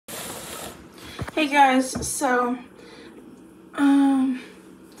Hey guys, so I'm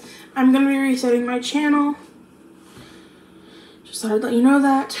gonna be resetting my channel. Just thought I'd let you know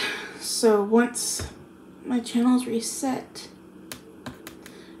that. So once my channel is reset,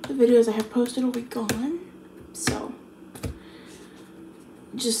 the videos I have posted will be gone. So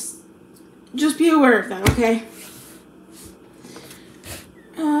just be aware of that, okay?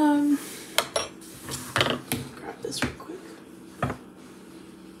 Grab this real quick.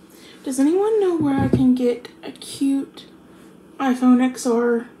 Does anyone know where I can get a cute iPhone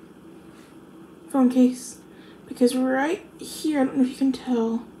XR phone case? Because right here, I don't know if you can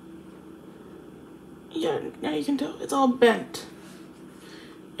tell. Yeah, now you can tell. It's all bent.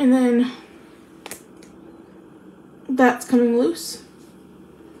 And then that's coming loose.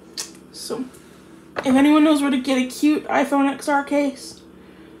 So if anyone knows where to get a cute iPhone XR case,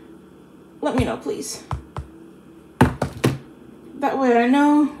 let me know, please. That way I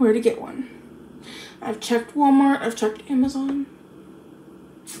know where to get one. I've checked Walmart, I've checked Amazon.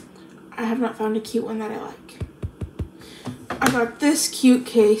 I have not found a cute one that I like. I got this cute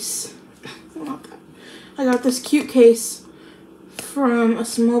case. Well, not that. I got this cute case from a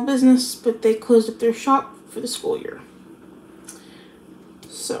small business, but they closed up their shop for the school year.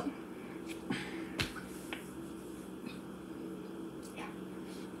 So, yeah.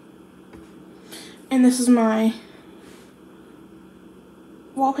 And this is my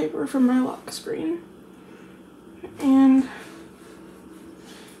wallpaper for my lock screen. And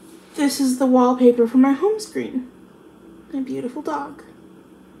this is the wallpaper for my home screen. My beautiful dog.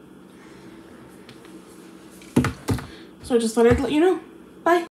 So I just thought I'd let you know. Bye.